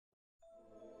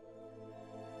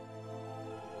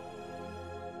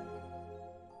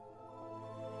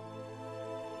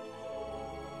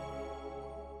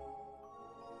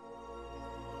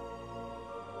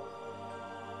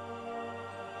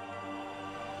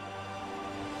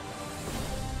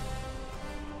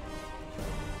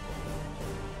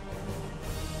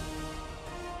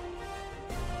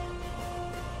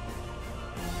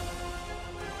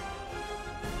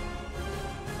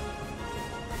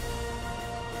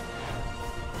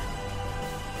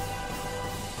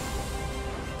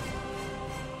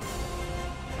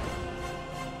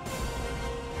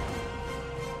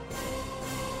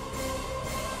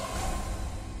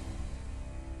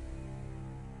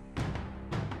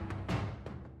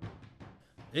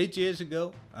8 years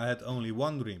ago, I had only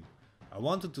one dream. I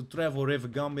wanted to travel River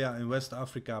Gambia in West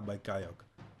Africa by kayak,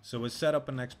 so I set up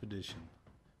an expedition.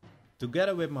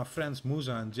 Together with my friends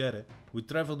Musa and Jerry, we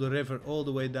traveled the river all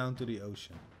the way down to the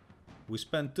ocean. We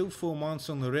spent 2 full months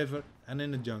on the river and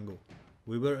in the jungle.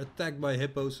 We were attacked by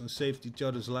hippos and saved each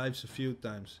other's lives a few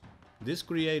times. This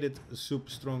created a super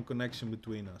strong connection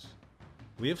between us.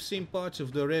 We have seen parts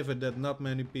of the river that not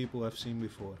many people have seen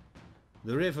before.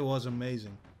 The river was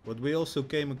amazing, but we also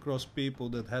came across people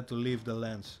that had to leave their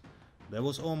lands. There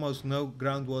was almost no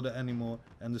groundwater anymore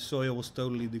and the soil was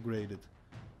totally degraded.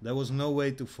 There was no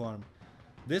way to farm.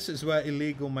 This is where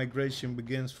illegal migration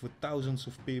begins for thousands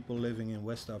of people living in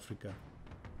West Africa.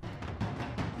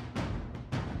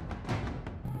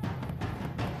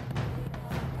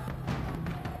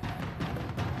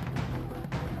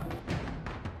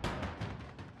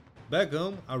 Back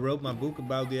home, I wrote my book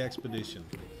about the expedition.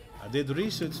 I did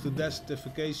research to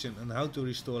desertification and how to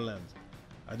restore land.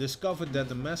 I discovered that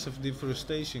the massive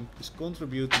deforestation is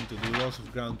contributing to the loss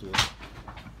of groundwater.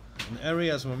 In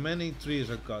areas where many trees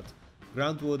are cut,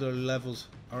 groundwater levels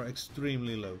are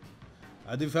extremely low.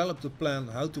 I developed a plan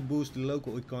how to boost the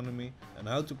local economy and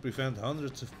how to prevent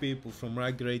hundreds of people from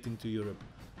migrating to Europe,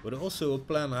 but also a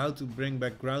plan how to bring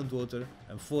back groundwater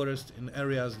and forest in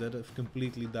areas that have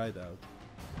completely died out.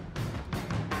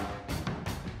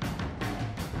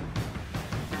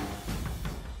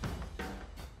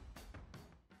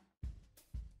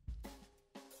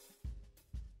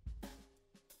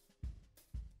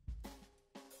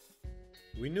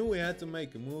 We knew we had to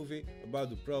make a movie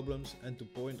about the problems and to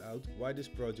point out why this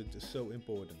project is so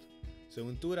important. So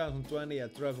in 2020 I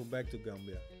traveled back to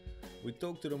Gambia. We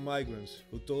talked to the migrants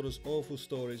who told us awful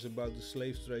stories about the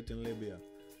slave trade in Libya.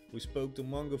 We spoke to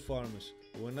mango farmers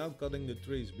who are now cutting the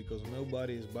trees because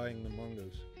nobody is buying the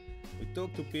mangoes. We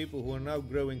talked to people who are now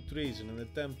growing trees in an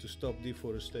attempt to stop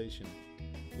deforestation.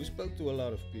 We spoke to a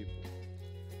lot of people.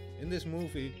 In this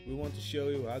movie, we want to show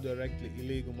you how directly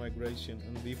illegal migration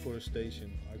and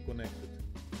deforestation are connected.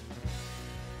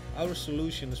 Our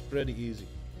solution is pretty easy.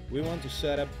 We want to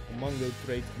set up a mango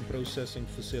trade and processing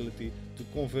facility to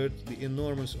convert the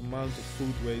enormous amount of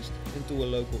food waste into a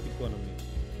local economy.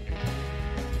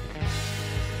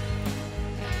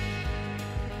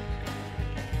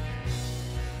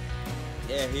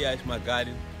 Yeah, here is my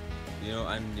garden,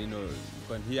 and you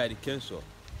can hear the council.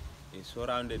 It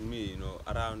surrounded me,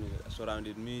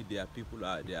 surrounded me. There are people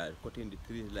they are cutting the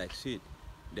trees like shit.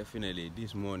 Definitely,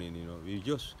 this morning, we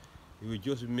just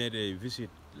made a visit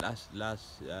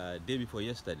last day before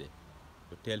yesterday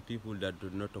to tell people that do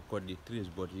not to cut the trees.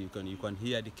 But you can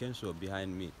hear the council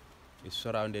behind me. It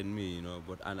surrounded me,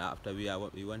 and after we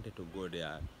wanted to go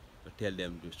there to tell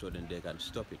them so that they can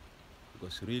stop it,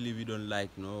 because really we don't like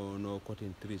no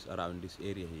cutting trees around this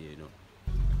area here,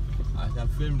 I can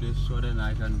film this so then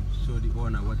I can show the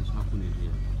owner what is happening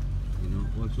here.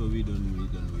 Also we don't like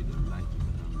it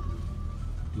around.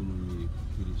 Too many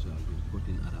trees are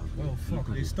cutting around. Oh fuck,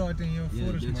 they're starting your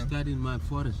forest, they're man. starting my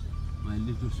forest. My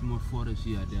little small forest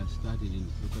here, they are starting in,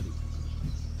 look at it.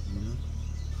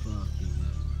 Fucking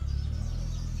hell.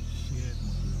 Shit,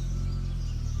 man.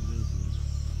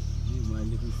 This is my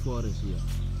little forest here.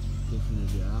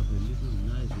 Definitely I have a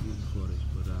nice little forest,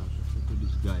 but I have to talk to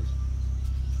these guys.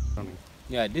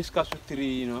 Yeah, this cashew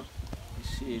tree,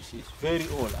 it's very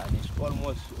old and it's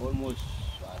almost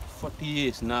 40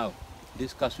 years now.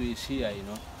 This cashew is here,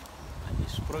 and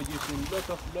it's producing lot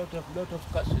of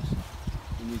cashews.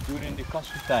 During the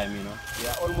cashew time, they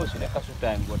are almost in the cashew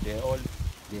time, but they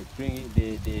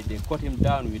cut him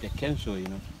down with a cancer,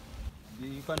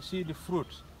 You can see the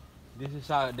fruits. There's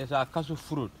a cashew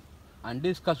fruit, and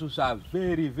these cashews are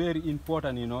very, very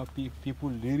important. People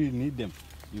really need them.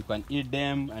 You can eat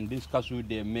them, and this cashew,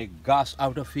 they make gas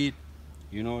out of it.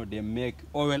 They make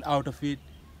oil out of it.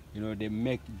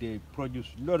 They produce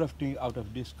a lot of things out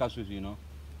of these cashews.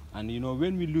 And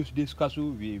when we lose this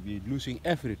cashew, we're losing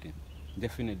everything.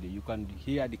 Definitely, you can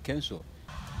hear the cancer.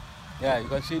 Yeah, you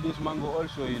can see this mango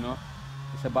also.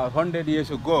 It's about 100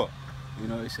 years ago.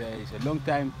 It's a long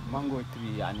time mango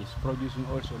tree, and it's producing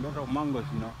also a lot of mangoes.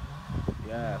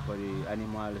 Yeah, for the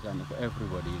animals and for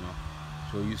everybody.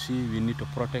 So you see, we need to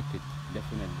protect it,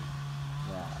 definitely.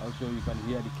 Yeah. Also, you can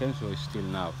hear the cancer is still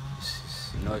now.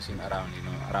 It's noising around,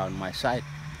 around my side.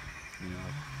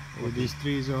 All these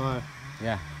trees are.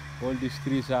 Yeah. All these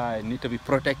trees need to be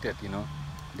protected,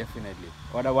 definitely.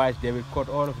 Otherwise, they will cut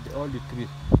all the trees.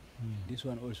 This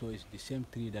one also is the same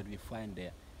tree that we find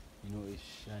there.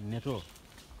 It's netto.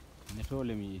 Netto,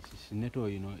 it's netto.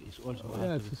 It's also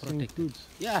it's protected.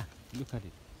 Yeah. Look at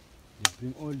it. They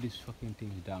bring all these fucking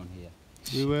things down here.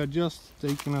 We were just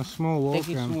taking a small walk.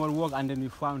 Taking a small walk, and then we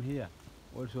found here.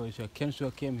 Also, it's a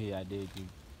council came here. They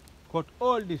cut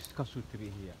all this cashew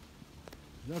tree here.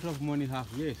 Lot of money have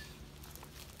waste.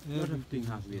 Lot of things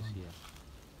have waste here.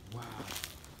 Wow.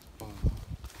 Oh,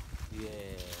 yeah.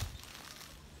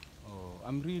 Oh,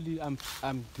 I'm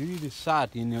really sad.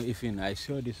 You know, even I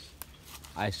saw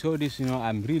this. You know,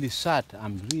 I'm really sad. I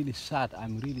don't know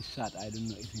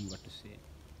even what to say.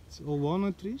 It's all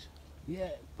walnut trees? Yeah.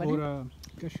 Or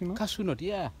cashew nut? Cashew nut,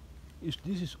 yeah.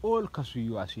 This is all cashew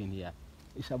you are seeing here.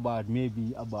 It's about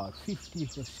maybe about 50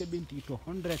 to 70 to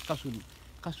 100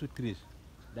 cashew trees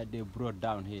that they brought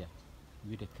down here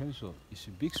with the council. It's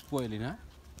a big spoiling, huh?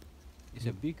 It's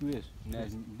a big waste.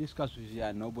 This cashew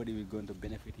here, nobody will going to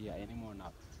benefit here anymore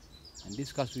now. And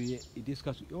this cashew here,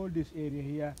 all this area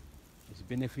here is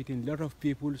benefiting a lot of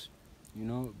peoples, you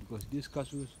know, because these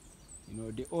cashews, you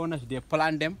know, the owners, they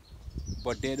plant them,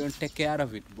 but they don't take care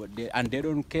of it. They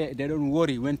don't care. They don't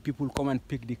worry when people come and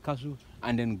pick the cashew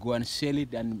and then go and sell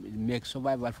it and make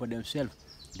survival for themselves.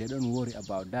 They don't worry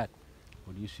about that.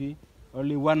 But you see,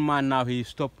 only one man now, he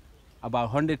stopped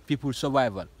about 100 people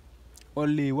survival.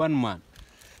 Only one man.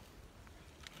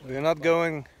 We're not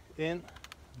going in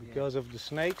because of the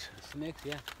snakes. The snakes,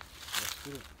 yeah. That's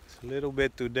true. It's a little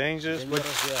bit too dangerous, but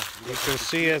yeah. you can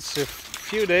see it's a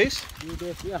few days. Few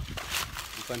days, yeah.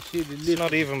 You can see the leaf. It's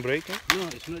not even breaking. No,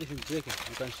 it's not even breaking.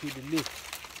 You can see the leaf.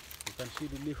 You can see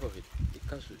the leaf of it. The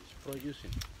cashew is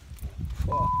producing.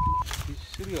 Fuck,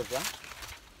 it's serious, huh?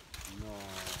 No.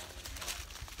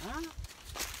 Huh?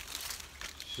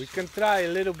 We can try a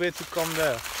little bit to come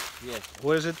there. Yes.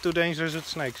 Or is it too dangerous with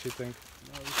snakes, you think?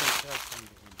 No, we can try something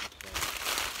on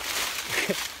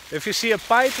this side. If you see a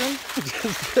python,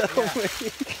 just tell me.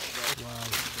 Wow.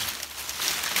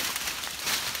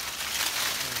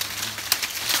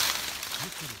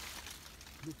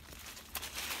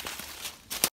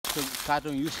 So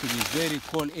Kartong used to be very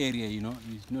cold area, you know.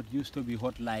 It's not used to be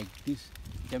hot like this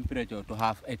temperature to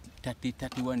have at 30,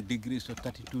 31 degrees or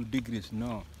 32 degrees.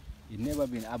 No, it's never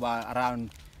been about around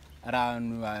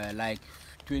like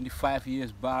 25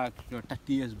 years back or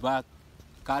 30 years back.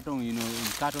 Kartong, you know, in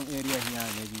Kartong area here,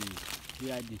 maybe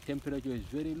here the temperature is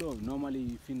very low.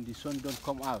 Normally, if the sun don't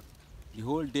come out, the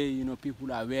whole day, you know,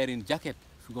 people are wearing jacket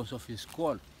because of it's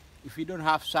cold. If you don't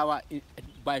have shower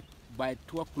by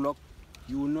 2 o'clock,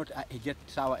 you will not get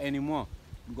shower anymore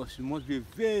because it must be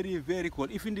very, very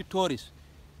cold. Even the tourists,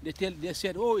 they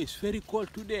said, oh, it's very cold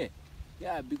today.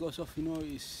 Yeah, because of, you know,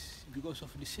 because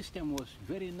of the system was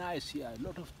very nice here. A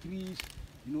lot of trees,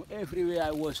 you know,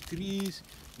 everywhere was trees.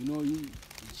 You know,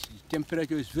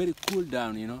 temperature is very cool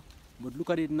down, you know. But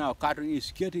look at it now. Kartong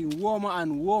is getting warmer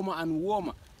and warmer and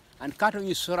warmer. And Kartong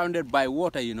is surrounded by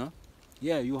water, you know.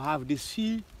 Yeah, you have the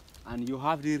sea and you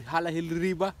have the Halahil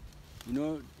River, you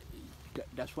know.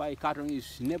 That's why Kartong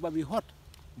is never be hot.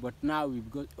 But now we've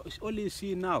got, it's only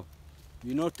sea now.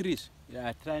 You know, trees. They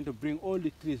are trying to bring all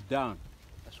the trees down.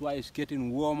 That's why it's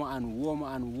getting warmer and warmer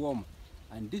and warmer.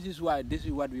 And this is what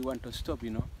we want to stop, you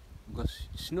know, because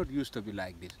it's not used to be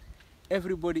like this.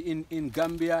 Everybody in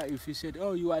Gambia, if you said,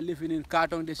 oh, you are living in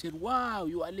Kartong, they said, wow,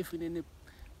 you are living in a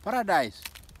paradise.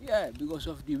 Yeah, because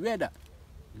of the weather.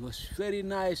 It was very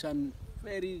nice and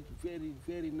very, very,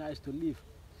 very nice to live.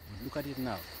 Look at it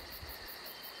now.